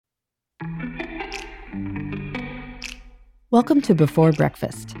Welcome to Before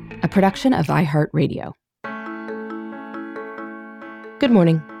Breakfast, a production of iHeartRadio. Good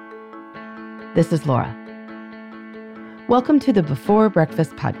morning. This is Laura. Welcome to the Before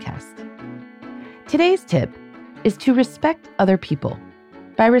Breakfast podcast. Today's tip is to respect other people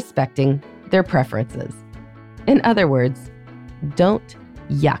by respecting their preferences. In other words, don't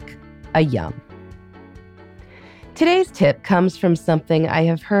yuck a yum. Today's tip comes from something I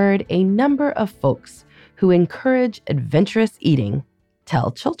have heard a number of folks who encourage adventurous eating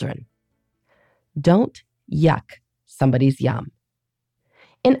tell children. Don't yuck somebody's yum.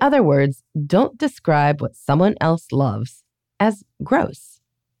 In other words, don't describe what someone else loves as gross.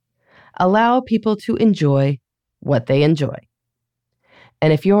 Allow people to enjoy what they enjoy.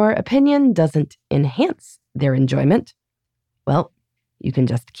 And if your opinion doesn't enhance their enjoyment, well, you can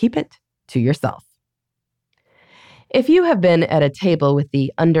just keep it to yourself. If you have been at a table with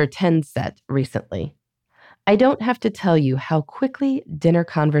the under 10 set recently, I don't have to tell you how quickly dinner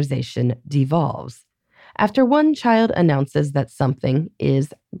conversation devolves after one child announces that something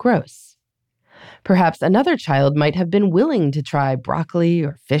is gross. Perhaps another child might have been willing to try broccoli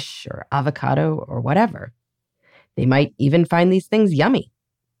or fish or avocado or whatever. They might even find these things yummy.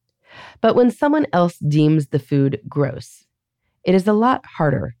 But when someone else deems the food gross, it is a lot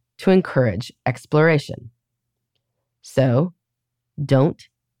harder to encourage exploration. So, don't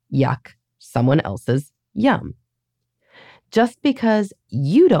yuck someone else's yum. Just because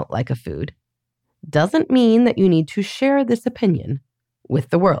you don't like a food doesn't mean that you need to share this opinion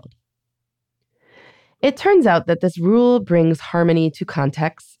with the world. It turns out that this rule brings harmony to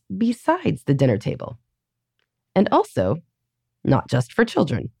contexts besides the dinner table, and also not just for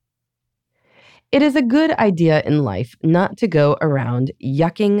children. It is a good idea in life not to go around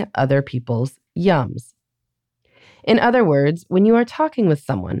yucking other people's yums. In other words, when you are talking with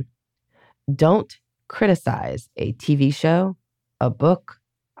someone, don't criticize a TV show, a book,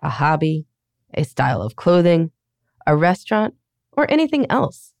 a hobby, a style of clothing, a restaurant, or anything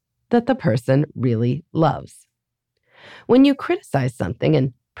else that the person really loves. When you criticize something,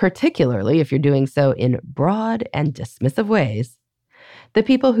 and particularly if you're doing so in broad and dismissive ways, the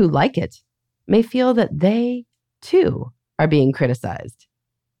people who like it may feel that they, too, are being criticized.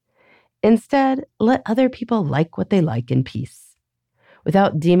 Instead, let other people like what they like in peace,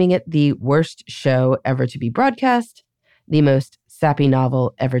 without deeming it the worst show ever to be broadcast, the most sappy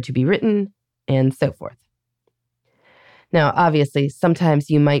novel ever to be written, and so forth. Now, obviously, sometimes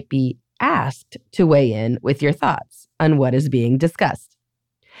you might be asked to weigh in with your thoughts on what is being discussed.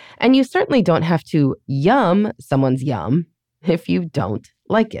 And you certainly don't have to yum someone's yum if you don't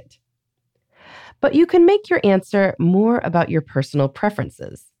like it. But you can make your answer more about your personal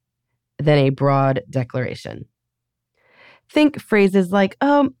preferences than a broad declaration. Think phrases like,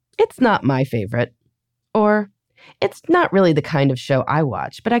 it's not my favorite, or it's not really the kind of show I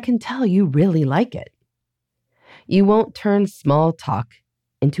watch, but I can tell you really like it. You won't turn small talk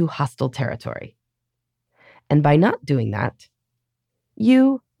into hostile territory. And by not doing that,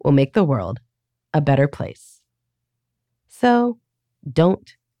 you will make the world a better place. So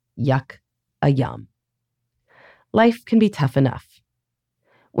don't yuck a yum. Life can be tough enough.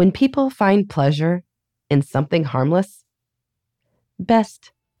 When people find pleasure in something harmless,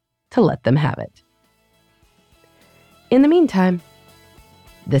 best to let them have it. In the meantime,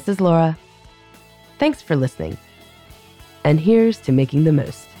 this is Laura. Thanks for listening. And here's to making the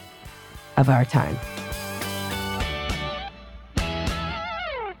most of our time.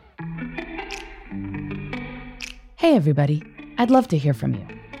 Hey everybody, I'd love to hear from you.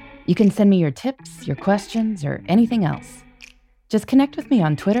 You can send me your tips, your questions, or anything else. Just connect with me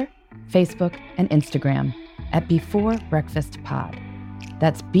on Twitter, Facebook, and Instagram at Before Breakfast Pod.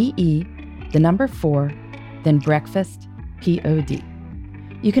 That's BE, the number 4, then breakfast, POD.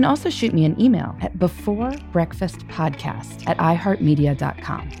 You can also shoot me an email at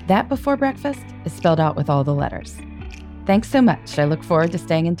beforebreakfastpodcast@iheartmedia.com. That Before Breakfast is spelled out with all the letters. Thanks so much. I look forward to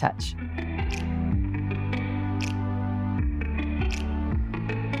staying in touch.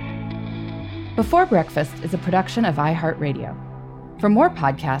 Before Breakfast is a production of iHeartRadio. For more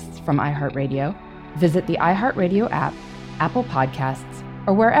podcasts from iHeartRadio, visit the iHeartRadio app, Apple Podcasts,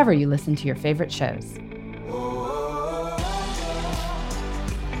 or wherever you listen to your favorite shows.